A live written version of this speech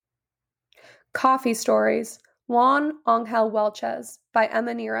Coffee Stories, Juan Angel Welchez by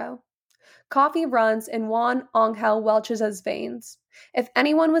Emma Nero. Coffee runs in Juan Angel Welchez's veins. If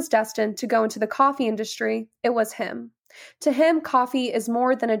anyone was destined to go into the coffee industry, it was him. To him, coffee is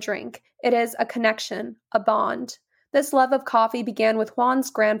more than a drink. It is a connection, a bond. This love of coffee began with Juan's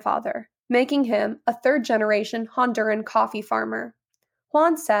grandfather, making him a third-generation Honduran coffee farmer.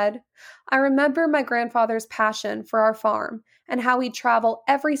 Juan said, "I remember my grandfather's passion for our farm and how he'd travel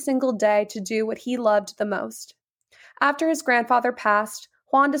every single day to do what he loved the most." After his grandfather passed,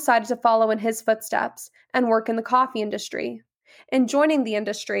 Juan decided to follow in his footsteps and work in the coffee industry. In joining the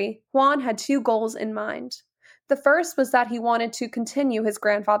industry, Juan had two goals in mind. The first was that he wanted to continue his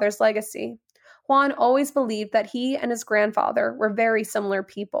grandfather's legacy. Juan always believed that he and his grandfather were very similar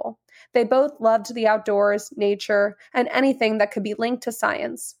people. They both loved the outdoors, nature, and anything that could be linked to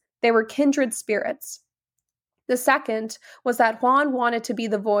science. They were kindred spirits. The second was that Juan wanted to be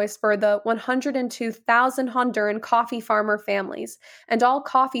the voice for the 102,000 Honduran coffee farmer families and all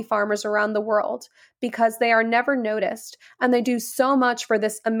coffee farmers around the world because they are never noticed and they do so much for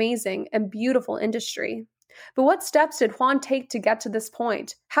this amazing and beautiful industry. But what steps did Juan take to get to this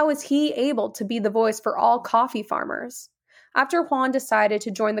point? How was he able to be the voice for all coffee farmers? After Juan decided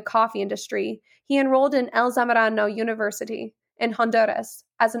to join the coffee industry, he enrolled in El Zamorano University in Honduras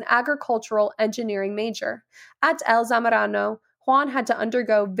as an agricultural engineering major. At El Zamorano, Juan had to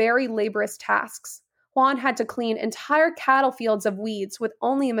undergo very laborious tasks. Juan had to clean entire cattle fields of weeds with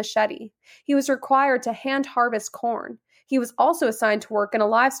only a machete. He was required to hand harvest corn. He was also assigned to work in a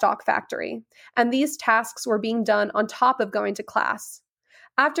livestock factory, and these tasks were being done on top of going to class.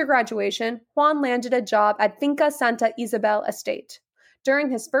 After graduation, Juan landed a job at Finca Santa Isabel Estate. During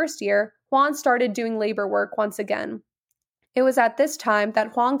his first year, Juan started doing labor work once again. It was at this time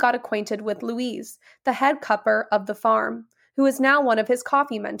that Juan got acquainted with Luis, the head cupper of the farm, who is now one of his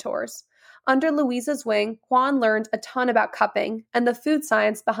coffee mentors. Under Luis's wing, Juan learned a ton about cupping and the food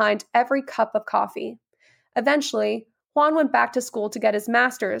science behind every cup of coffee. Eventually, Juan went back to school to get his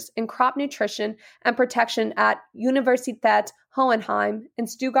master's in crop nutrition and protection at Universität Hohenheim in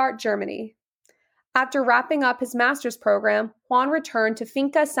Stuttgart, Germany. After wrapping up his master's program, Juan returned to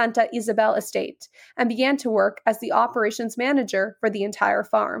Finca Santa Isabel Estate and began to work as the operations manager for the entire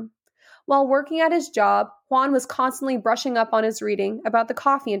farm. While working at his job, Juan was constantly brushing up on his reading about the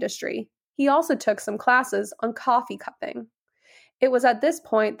coffee industry. He also took some classes on coffee cupping. It was at this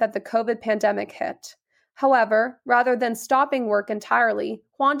point that the COVID pandemic hit. However, rather than stopping work entirely,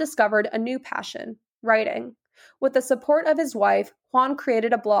 Juan discovered a new passion, writing. With the support of his wife, Juan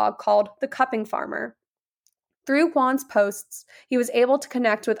created a blog called The Cupping Farmer. Through Juan's posts, he was able to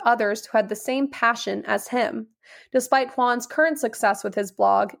connect with others who had the same passion as him. Despite Juan's current success with his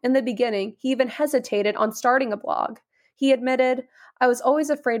blog, in the beginning, he even hesitated on starting a blog. He admitted, "I was always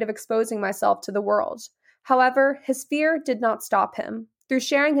afraid of exposing myself to the world." However, his fear did not stop him. Through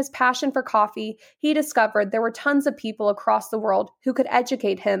sharing his passion for coffee, he discovered there were tons of people across the world who could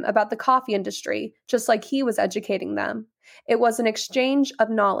educate him about the coffee industry, just like he was educating them. It was an exchange of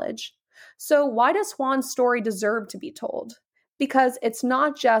knowledge. So why does Juan's story deserve to be told? Because it's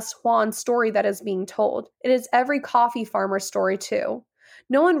not just Juan's story that is being told. It is every coffee farmer's story too.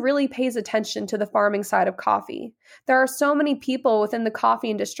 No one really pays attention to the farming side of coffee. There are so many people within the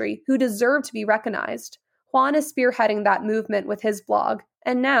coffee industry who deserve to be recognized. Juan is spearheading that movement with his blog,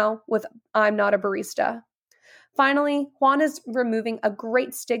 and now with I'm Not a Barista. Finally, Juan is removing a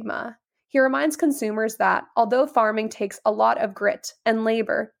great stigma. He reminds consumers that, although farming takes a lot of grit and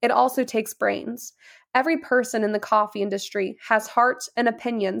labor, it also takes brains. Every person in the coffee industry has heart and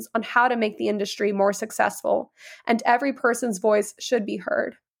opinions on how to make the industry more successful, and every person's voice should be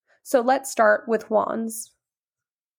heard. So let's start with Juan's.